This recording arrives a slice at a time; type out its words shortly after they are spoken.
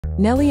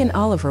Nellie and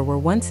Oliver were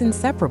once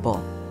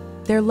inseparable,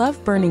 their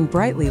love burning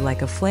brightly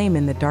like a flame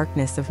in the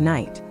darkness of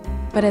night.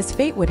 But as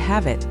fate would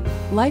have it,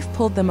 life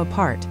pulled them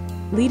apart,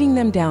 leading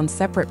them down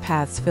separate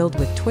paths filled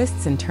with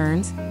twists and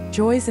turns,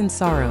 joys and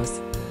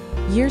sorrows.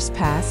 Years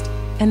passed,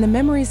 and the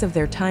memories of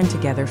their time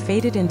together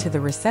faded into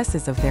the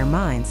recesses of their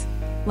minds,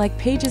 like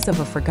pages of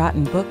a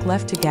forgotten book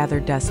left to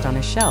gather dust on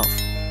a shelf.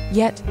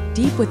 Yet,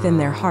 deep within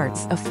their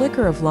hearts, a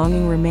flicker of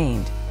longing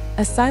remained,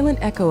 a silent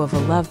echo of a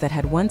love that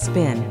had once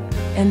been.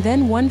 And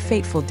then one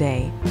fateful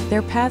day,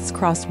 their paths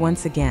crossed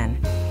once again,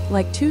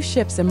 like two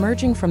ships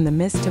emerging from the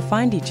mist to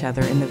find each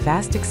other in the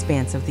vast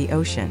expanse of the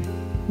ocean.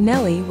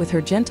 Nellie, with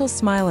her gentle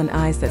smile and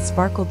eyes that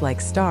sparkled like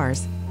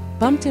stars,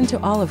 bumped into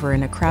Oliver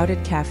in a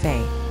crowded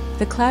cafe,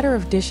 the clatter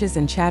of dishes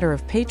and chatter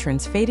of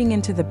patrons fading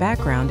into the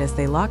background as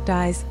they locked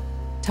eyes.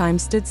 Time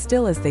stood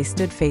still as they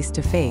stood face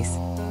to face,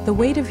 the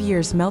weight of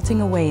years melting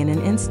away in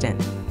an instant.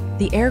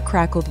 The air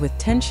crackled with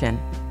tension,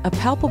 a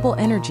palpable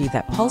energy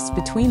that pulsed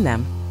between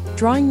them,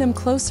 drawing them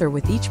closer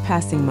with each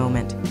passing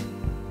moment.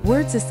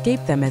 Words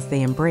escaped them as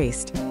they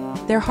embraced,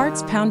 their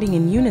hearts pounding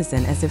in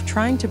unison as if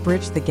trying to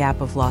bridge the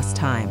gap of lost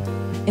time.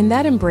 In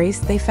that embrace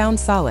they found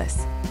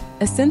solace,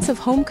 a sense of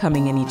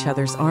homecoming in each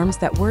other's arms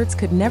that words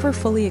could never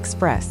fully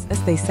express.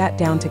 As they sat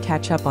down to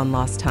catch up on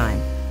lost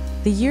time,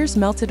 the years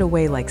melted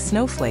away like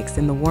snowflakes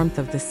in the warmth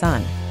of the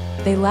sun.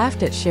 They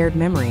laughed at shared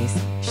memories,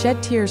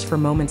 shed tears for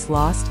moments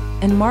lost,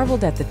 and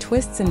marveled at the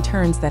twists and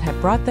turns that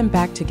had brought them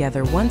back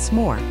together once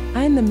more.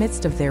 In the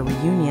midst of their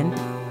reunion,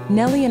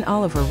 Nellie and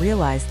Oliver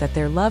realized that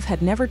their love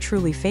had never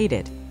truly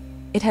faded.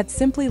 It had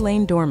simply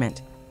lain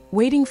dormant,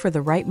 waiting for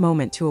the right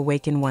moment to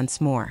awaken once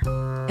more.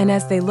 And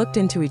as they looked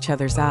into each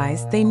other's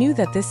eyes, they knew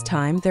that this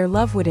time their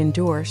love would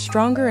endure,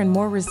 stronger and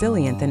more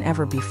resilient than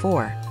ever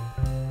before.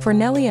 For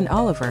Nellie and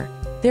Oliver,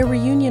 their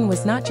reunion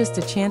was not just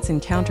a chance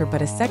encounter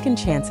but a second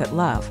chance at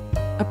love,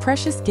 a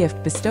precious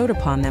gift bestowed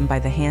upon them by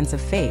the hands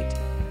of fate.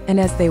 And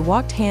as they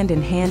walked hand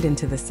in hand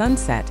into the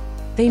sunset,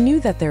 they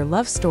knew that their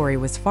love story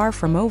was far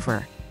from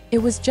over. It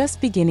was just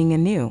beginning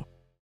anew.